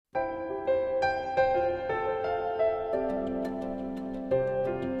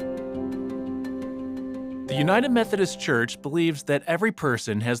United Methodist Church believes that every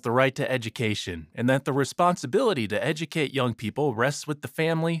person has the right to education and that the responsibility to educate young people rests with the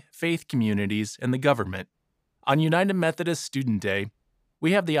family, faith communities, and the government. On United Methodist Student Day,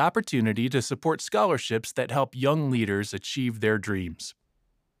 we have the opportunity to support scholarships that help young leaders achieve their dreams.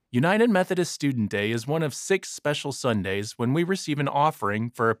 United Methodist Student Day is one of 6 special Sundays when we receive an offering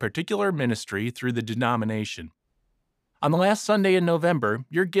for a particular ministry through the denomination. On the last Sunday in November,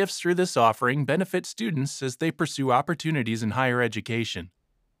 your gifts through this offering benefit students as they pursue opportunities in higher education.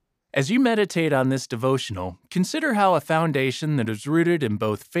 As you meditate on this devotional, consider how a foundation that is rooted in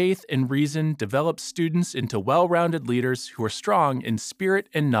both faith and reason develops students into well-rounded leaders who are strong in spirit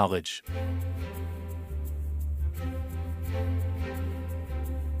and knowledge.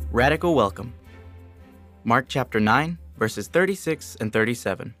 Radical Welcome. Mark chapter 9, verses 36 and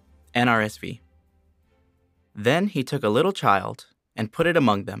 37, NRSV. Then he took a little child and put it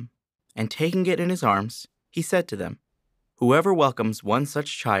among them, and taking it in his arms, he said to them, "Whoever welcomes one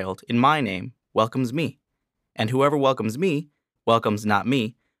such child in my name welcomes me, and whoever welcomes me welcomes not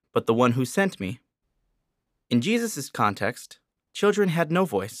me, but the one who sent me." In Jesus' context, children had no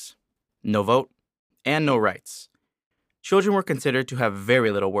voice, no vote, and no rights. Children were considered to have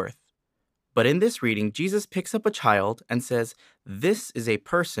very little worth. But in this reading, Jesus picks up a child and says, "This is a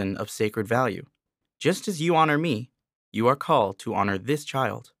person of sacred value. Just as you honor me, you are called to honor this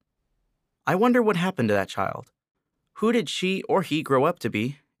child." I wonder what happened to that child. Who did she or he grow up to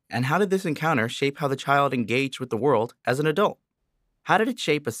be, and how did this encounter shape how the child engaged with the world as an adult? How did it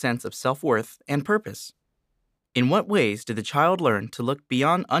shape a sense of self-worth and purpose? In what ways did the child learn to look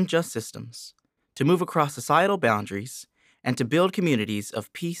beyond unjust systems, to move across societal boundaries, and to build communities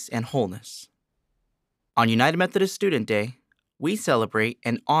of peace and wholeness? On United Methodist Student Day, we celebrate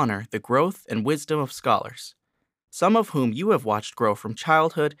and honor the growth and wisdom of scholars, some of whom you have watched grow from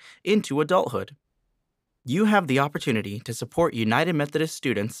childhood into adulthood. You have the opportunity to support United Methodist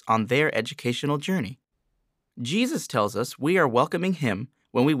students on their educational journey. Jesus tells us we are welcoming him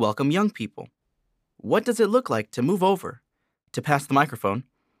when we welcome young people. What does it look like to move over, to pass the microphone,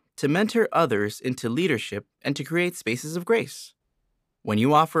 to mentor others into leadership, and to create spaces of grace? When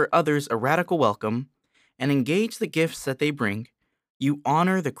you offer others a radical welcome and engage the gifts that they bring, you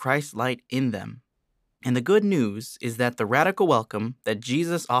honor the Christ light in them. And the good news is that the radical welcome that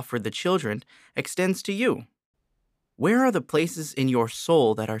Jesus offered the children extends to you. Where are the places in your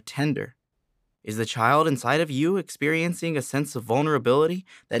soul that are tender? Is the child inside of you experiencing a sense of vulnerability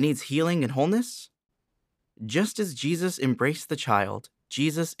that needs healing and wholeness? Just as Jesus embraced the child,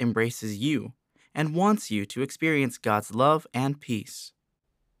 Jesus embraces you and wants you to experience God's love and peace.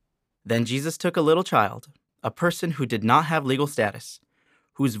 Then Jesus took a little child, a person who did not have legal status,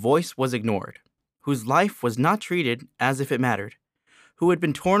 whose voice was ignored, whose life was not treated as if it mattered, who had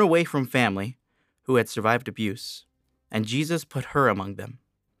been torn away from family, who had survived abuse, and Jesus put her among them.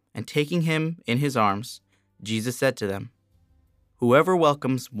 And taking him in his arms, Jesus said to them, "Whoever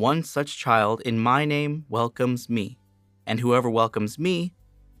welcomes one such child in my name welcomes me, and whoever welcomes me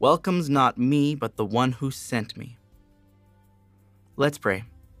welcomes not me, but the one who sent me." Let's pray.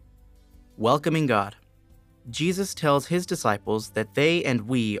 Welcoming God. Jesus tells his disciples that they and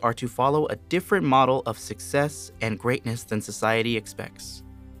we are to follow a different model of success and greatness than society expects.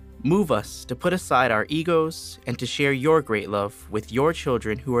 Move us to put aside our egos and to share your great love with your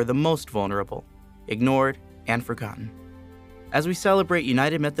children who are the most vulnerable, ignored, and forgotten. As we celebrate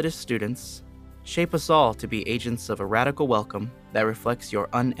United Methodist students, shape us all to be agents of a radical welcome that reflects your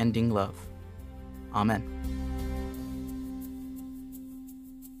unending love. Amen.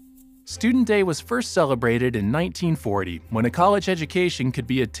 Student Day was first celebrated in 1940 when a college education could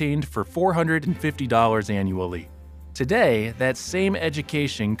be attained for $450 annually. Today, that same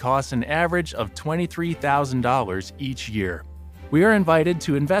education costs an average of $23,000 each year. We are invited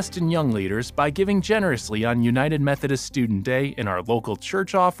to invest in young leaders by giving generously on United Methodist Student Day in our local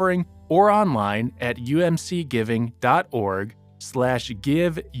church offering or online at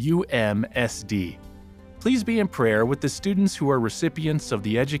umcgiving.org/giveumsd. Please be in prayer with the students who are recipients of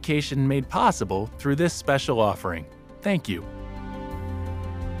the education made possible through this special offering. Thank you.